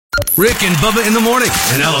Rick and Bubba in the morning,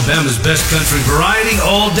 and Alabama's best country variety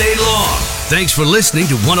all day long. Thanks for listening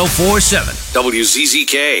to 104.7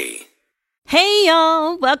 WZZK. Hey,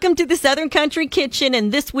 y'all. Welcome to the Southern Country Kitchen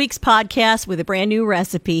and this week's podcast with a brand new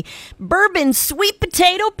recipe, Bourbon sweet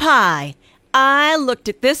potato pie. I looked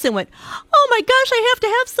at this and went, oh my gosh, I have to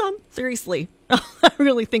have some. Seriously. I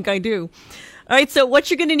really think I do. All right, so what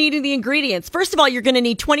you're going to need in the ingredients. First of all, you're going to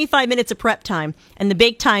need 25 minutes of prep time, and the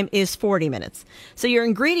bake time is 40 minutes. So your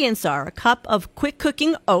ingredients are a cup of quick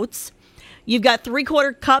cooking oats. You've got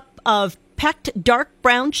 3/4 cup of packed dark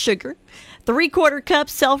brown sugar, 3/4 cup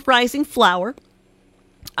self-rising flour,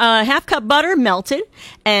 a 1/2 cup butter melted,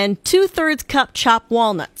 and 2/3 cup chopped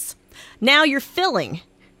walnuts. Now your filling.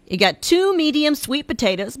 You got 2 medium sweet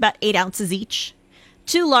potatoes, about 8 ounces each,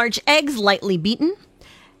 2 large eggs lightly beaten,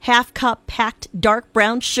 1/2 cup packed dark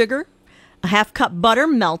brown sugar, a 1/2 cup butter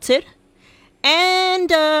melted, and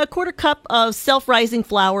a 1/4 cup of self-rising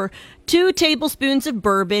flour, 2 tablespoons of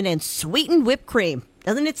bourbon, and sweetened whipped cream.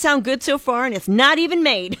 Doesn't it sound good so far? And it's not even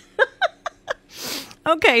made.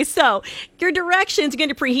 Okay, so your directions are going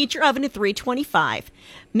to preheat your oven to 325.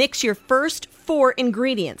 Mix your first 4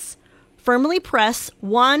 ingredients. Firmly press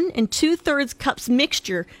 1 2/3 cups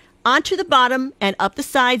mixture onto the bottom and up the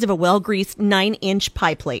sides of a well-greased 9-inch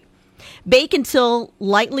pie plate. Bake until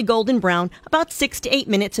lightly golden brown, about 6 to 8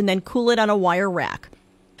 minutes, and then cool it on a wire rack.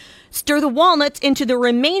 Stir the walnuts into the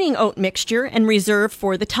remaining oat mixture and reserve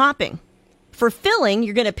for the topping. For filling,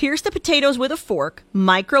 you're going to pierce the potatoes with a fork,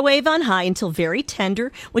 microwave on high until very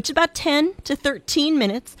tender, which is about 10 to 13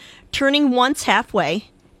 minutes, turning once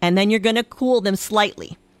halfway, and then you're going to cool them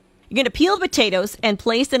slightly. You're going to peel the potatoes and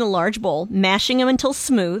place in a large bowl, mashing them until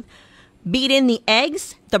smooth. Beat in the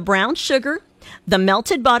eggs, the brown sugar, the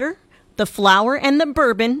melted butter, the flour, and the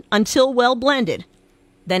bourbon until well blended.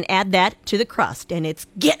 Then add that to the crust, and it's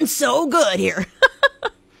getting so good here.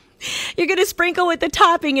 You're going to sprinkle with the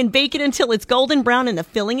topping and bake it until it's golden brown and the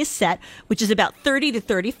filling is set, which is about 30 to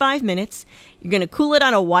 35 minutes. You're going to cool it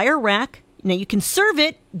on a wire rack. Now you can serve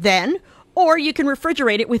it then, or you can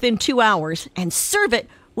refrigerate it within 2 hours and serve it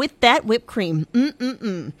with that whipped cream.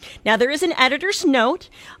 Now, there is an editor's note.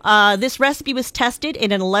 This recipe was tested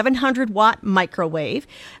in an 1100-watt microwave.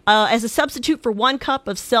 As a substitute for 1 cup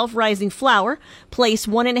of self-rising flour, place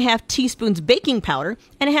 1.5 teaspoons baking powder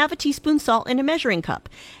and 1/2 teaspoon salt in a measuring cup.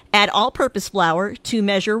 Add all-purpose flour to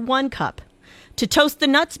measure 1 cup. To toast the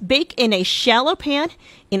nuts, bake in a shallow pan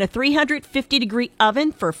in a 350-degree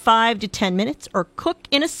oven for 5 to 10 minutes or cook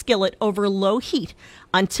in a skillet over low heat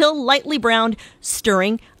until lightly browned,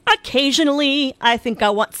 stirring occasionally. I think I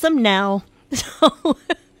want some now. So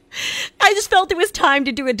I just felt it was time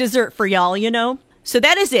to do a dessert for y'all, you know? So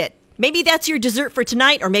that is it. Maybe that's your dessert for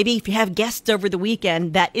tonight, or maybe if you have guests over the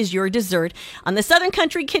weekend, that is your dessert on the Southern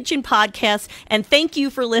Country Kitchen podcast. And thank you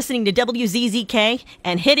for listening to WZZK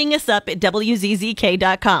and hitting us up at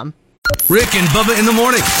WZZK.com. Rick and Bubba in the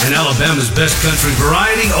morning, and Alabama's best country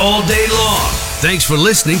variety all day long. Thanks for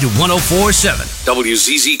listening to 104.7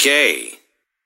 WZZK.